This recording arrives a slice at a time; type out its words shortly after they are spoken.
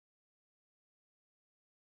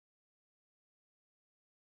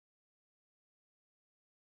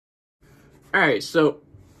All right, so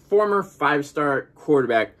former 5-star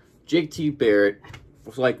quarterback JT Barrett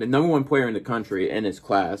was like the #1 player in the country in his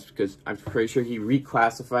class, because I'm pretty sure he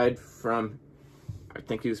reclassified from, I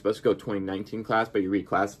think he was supposed to go 2019 class, but he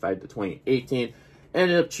reclassified to 2018.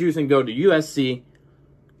 Ended up choosing to go to USC,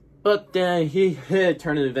 but then he hit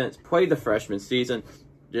tournament events, played the freshman season,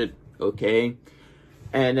 did okay.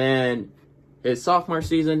 And then his sophomore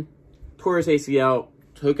season, tore his ACL,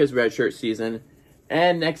 took his redshirt season,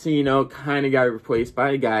 and next thing you know, kind of got replaced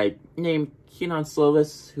by a guy named Keanon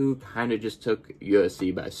Slovis, who kind of just took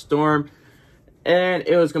USC by storm. And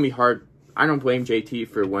it was going to be hard. I don't blame JT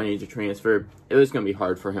for wanting to transfer. It was going to be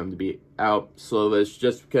hard for him to be out Slovis,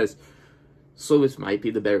 just because Slovis might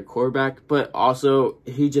be the better quarterback, but also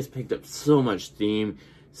he just picked up so much steam,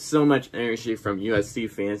 so much energy from USC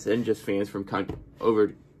fans and just fans from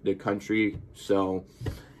over the country. So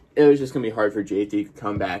it was just going to be hard for JT to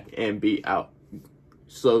come back and beat out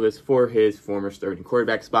Slovis for his former starting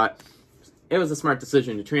quarterback spot. It was a smart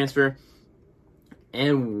decision to transfer,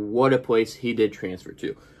 and what a place he did transfer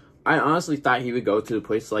to. I honestly thought he would go to a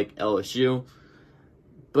place like LSU,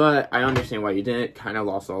 but I understand why you didn't. Kind of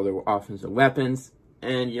lost all their offensive weapons,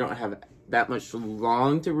 and you don't have that much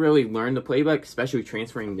long to really learn the playbook, especially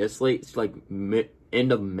transferring this late. It's like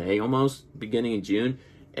end of May almost, beginning of June,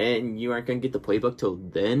 and you aren't going to get the playbook till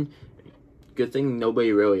then. Good thing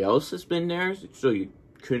nobody really else has been there, so you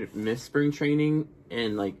couldn't miss spring training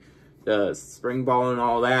and like the spring ball and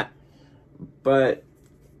all that. But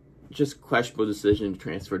just questionable decision to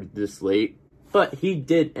transfer this late. But he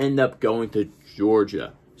did end up going to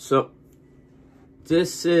Georgia. So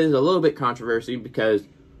this is a little bit controversy because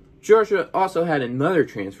Georgia also had another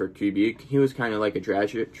transfer QB. He was kind of like a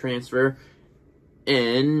graduate transfer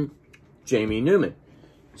in Jamie Newman.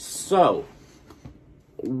 So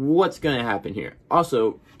what's going to happen here?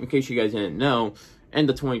 Also, in case you guys didn't know, in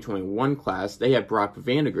the 2021 class, they have Brock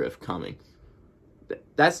Vandagriff coming.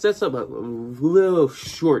 That sets up a little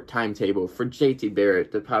short timetable for JT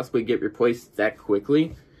Barrett to possibly get replaced that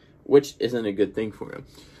quickly, which isn't a good thing for him.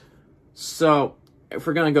 So, if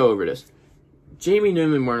we're going to go over this, Jamie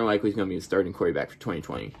Newman more than likely is going to be the starting quarterback for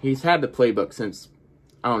 2020. He's had the playbook since,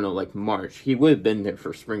 I don't know, like March. He would have been there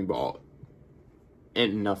for spring ball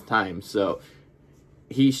in enough time, so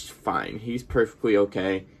he's fine. He's perfectly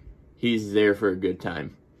okay. He's there for a good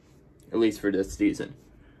time, at least for this season.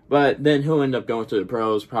 But then he'll end up going to the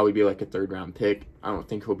pros, probably be like a 3rd-round pick. I don't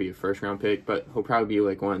think he'll be a 1st-round pick, but he'll probably be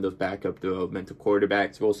like one of those backup developmental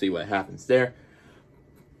quarterbacks. We'll see what happens there.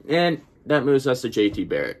 And that moves us to JT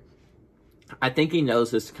Barrett. I think he knows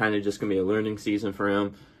this is kind of just going to be a learning season for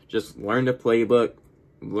him. Just learn the playbook,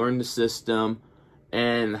 learn the system,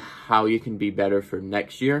 and how you can be better for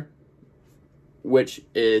next year, which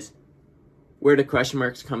is where the question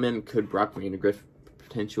marks come in. Could Brock Vandagriff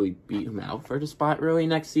potentially beat him out for the spot really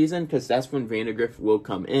next season? Because that's when Vandagriff will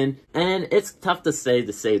come in. And it's tough to say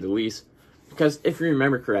the least. Because if you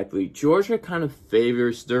remember correctly, Georgia kind of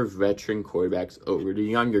favors their veteran quarterbacks over the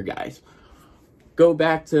younger guys. Go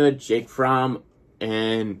back to Jake Fromm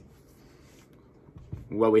and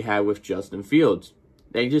what we had with Justin Fields.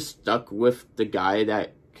 They just stuck with the guy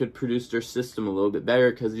that could produce their system a little bit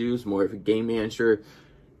better because he was more of a game manager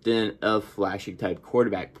than a flashy type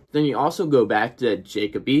quarterback. Then you also go back to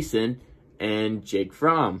Jacob Eason and Jake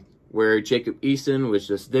Fromm, where Jacob Eason was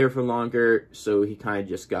just there for longer, so he kind of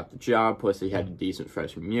just got the job, plus he had a decent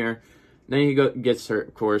freshman year. Then he gets hurt,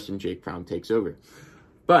 of course, and Jake Fromm takes over.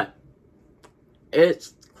 But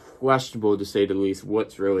it's questionable, to say the least,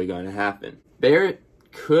 what's really going to happen. Barrett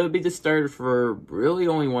could be the starter for really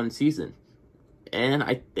only one season, and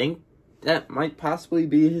I think that might possibly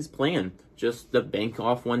be his plan, just to bank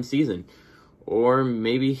off one season. Or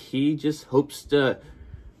maybe he just hopes to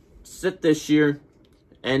sit this year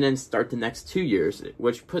and then start the next 2 years,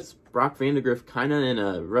 which puts Brock Vandagriff kind of in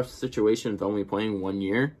a rough situation with only playing 1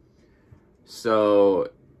 year. So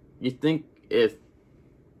you think if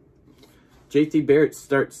JT Barrett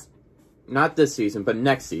starts, not this season, but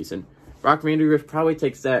next season, Brock Vandagriff probably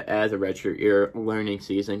takes that as a redshirt year learning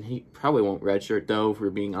season. He probably won't redshirt, though, if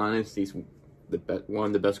we're being honest. He's one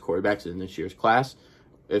of the best quarterbacks in this year's class,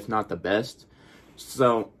 if not the best.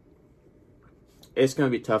 So it's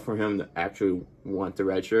going to be tough for him to actually want the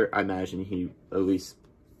redshirt. I imagine he at least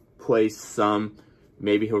plays some.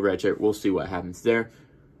 Maybe he'll redshirt. We'll see what happens there.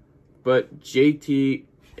 But JT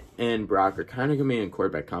and Brock are kind of going to be in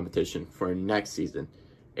quarterback competition for next season.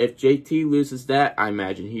 If JT loses that, I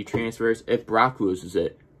imagine he transfers. If Brock loses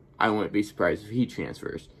it, I wouldn't be surprised if he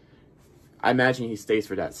transfers. I imagine he stays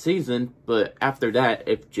for that season, but after that,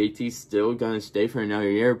 if JT's still going to stay for another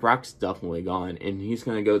year, Brock's definitely gone, and he's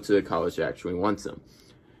going to go to the college that actually wants him.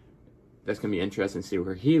 that's going to be interesting to see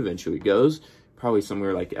where he eventually goes. Probably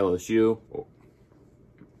somewhere like LSU,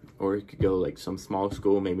 or he could go like some small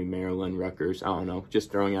school, maybe Maryland, Rutgers, I don't know,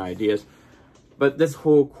 just throwing out ideas. But this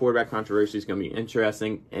whole quarterback controversy is going to be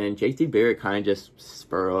interesting, and JT Barrett kind of just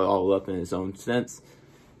spurred it all up in his own sense.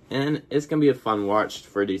 And it's going to be a fun watch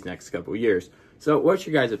for these next couple of years. So what's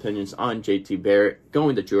your guys' opinions on JT Barrett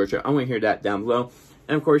going to Georgia? I want to hear that down below.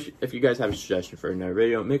 And of course, if you guys have a suggestion for another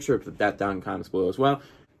video, make sure to put that down in the comments below as well.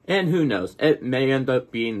 And who knows, it may end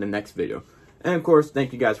up being the next video. And of course,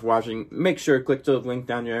 thank you guys for watching. Make sure to click the link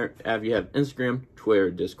down there if you have Instagram,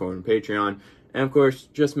 Twitter, Discord, and Patreon. And of course,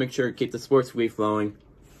 just make sure to keep the sports week flowing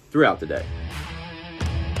throughout the day.